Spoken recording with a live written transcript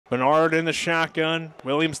Bernard in the shotgun.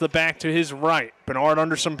 Williams the back to his right. Bernard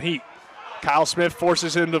under some heat. Kyle Smith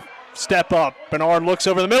forces him to step up. Bernard looks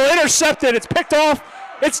over the middle. Intercepted. It's picked off.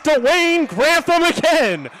 It's Dwayne Grantham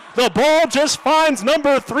again. The ball just finds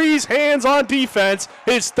number 3's hands on defense.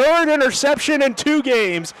 His third interception in 2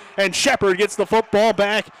 games. And Shepard gets the football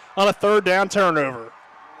back on a 3rd down turnover.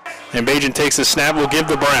 And Bajan takes the snap. Will give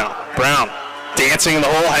to Brown. Brown dancing in the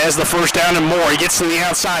hole. Has the 1st down and more. He gets to the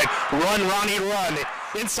outside. Run, Ronnie, run.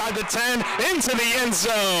 Inside the 10. Into the end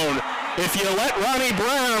zone. If you let Ronnie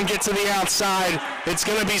Brown get to the outside, it's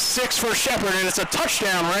going to be 6 for Shepard. And it's a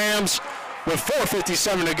touchdown, Rams. With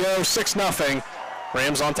 4:57 to go, 6-0.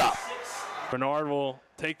 Rams on top. Bernard will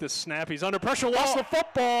take the snap. He's under pressure, lost the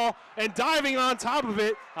football, and diving on top of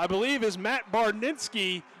it, I believe, is Matt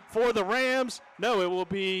Barninsky for the Rams. No, it will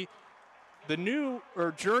be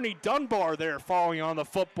Journey Dunbar there falling on the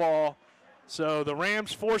football. So the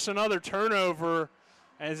Rams force another turnover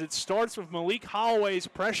as it starts with Malik Holloway's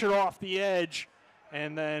pressure off the edge,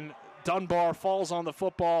 and then Dunbar falls on the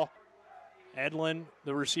football. Edlin,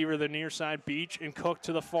 the receiver, the near side, Beach, and Cook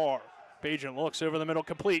to the far. Bajan looks over the middle,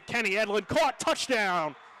 complete. Kenny Edlin caught,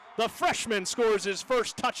 touchdown. The freshman scores his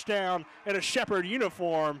first touchdown in a Shepard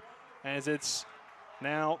uniform as it's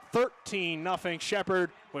now 13-0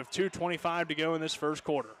 Shepard with 2:25 to go in this first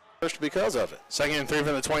quarter. First because of it. 2nd and 3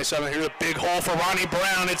 from the 27. Here's a big hole for Ronnie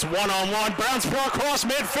Brown. It's one-on-one. Brown's throw across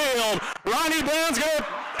midfield. Ronnie Brown's going to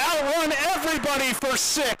outrun everybody for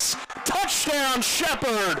 6. Touchdown,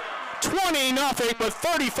 Shepard. 20-0 with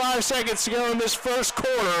 35 seconds to go in this first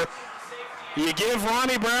quarter. You give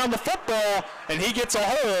Ronnie Brown the football, and he gets a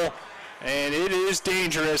hole, and it is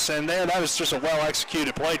dangerous. And there, that was just a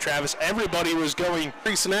well-executed play, Travis. Everybody was going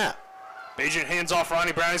pre-snap. Bajan hands off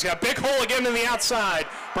Ronnie Brown. He's got a big hole again in the outside.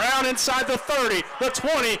 Brown inside the 30, the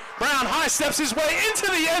 20. Brown high steps his way into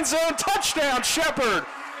the end zone. Touchdown, Shepard.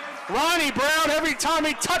 Ronnie Brown, every time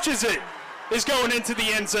he touches it, is going into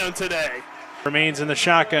the end zone today. Remains in the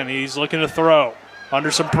shotgun. He's looking to throw.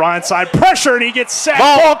 Under some blindside pressure, and he gets sacked.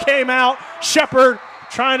 Ball came out. Shepard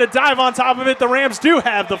trying to dive on top of it. The Rams do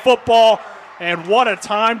have the football, and what a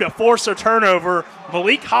time to force a turnover.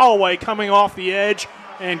 Malik Holloway coming off the edge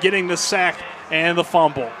and getting the sack and the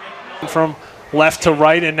fumble. From left to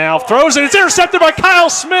right, and now throws it. It's intercepted by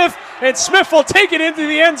Kyle Smith, and Smith will take it into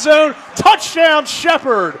the end zone. Touchdown,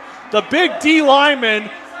 Shepard. The big D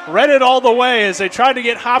lineman read it all the way as they tried to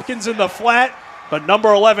get Hopkins in the flat, but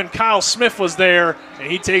number 11, Kyle Smith, was there,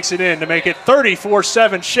 and he takes it in to make it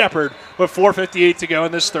 34-7 Shepard with 4:58 to go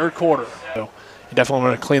in this 3rd quarter. So you definitely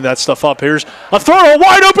want to clean that stuff up. Here's a throw, a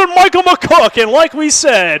wide open Michael McCook, and like we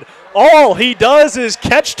said, all he does is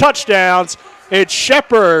catch touchdowns. It's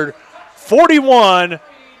Shepard 41,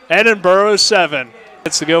 Edinboro 7.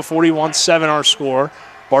 It's to go, 41-7 our score.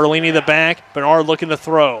 Bartolini the back, Bernard looking to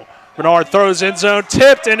throw. Bernard throws end zone,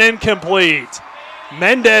 tipped and incomplete.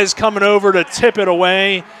 Mendez coming over to tip it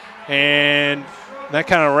away, and that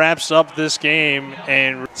kind of wraps up this game.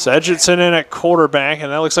 And Sedgitson in at quarterback, and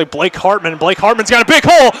that looks like Blake Hartman. Blake Hartman's got a big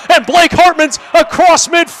hole, and Blake Hartman's across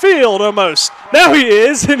midfield almost. Now he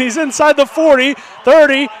is, and he's inside the 40,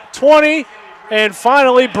 30, 20, and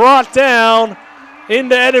finally brought down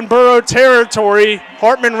into Edinboro territory.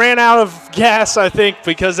 Hartman ran out of gas, I think,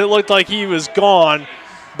 because it looked like he was gone.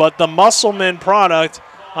 But the Musselman product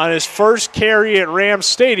on his first carry at Rams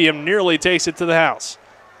Stadium nearly takes it to the house.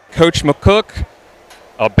 Coach McCook,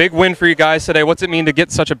 a big win for you guys today. What's it mean to get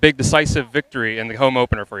such a big, decisive victory in the home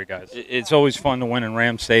opener for you guys? It's always fun to win in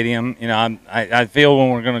Rams Stadium. You know, I feel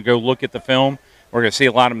when we're going to go look at the film, we're going to see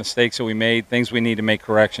a lot of mistakes that we made, things we need to make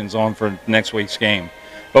corrections on for next week's game.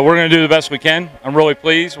 But we're going to do the best we can. I'm really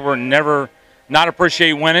pleased. We're never not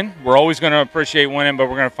appreciate winning. We're always going to appreciate winning, but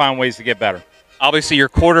we're going to find ways to get better. Obviously, your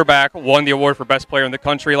quarterback won the award for best player in the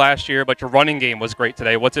country last year, but your running game was great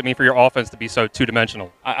today. What's it mean for your offense to be so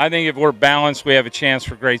two-dimensional? I think if we're balanced, we have a chance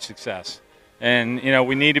for great success. And, you know,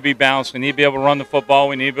 we need to be balanced. We need to be able to run the football.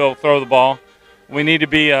 We need to be able to throw the ball. We need to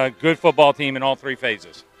be a good football team in all 3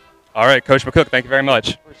 phases. All right, Coach McCook, thank you very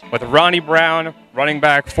much. With Ronnie Brown, running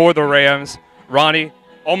back for the Rams. Ronnie,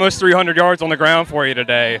 almost 300 yards on the ground for you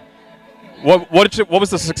today. What was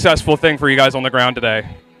the successful thing for you guys on the ground today?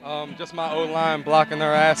 Just my O-line blocking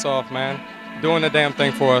their ass off, man. Doing the damn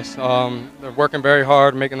thing for us. They're working very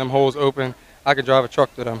hard, making them holes open. I could drive a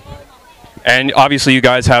truck to them. And obviously you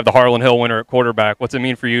guys have the Harlan Hill winner at quarterback. What's it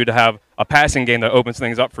mean for you to have a passing game that opens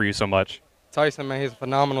things up for you so much? Tyson, man, he's a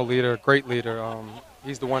phenomenal leader, great leader.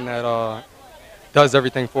 He's the one that does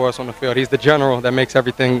everything for us on the field. He's the general that makes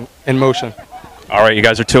everything in motion. All right, you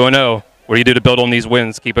guys are 2-0. What do you do to build on these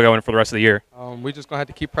wins, keep it going for the rest of the year? We're just going to have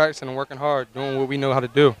to keep practicing and working hard, doing what we know how to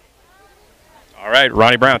do. All right,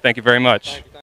 Ronnie Brown, thank you very much.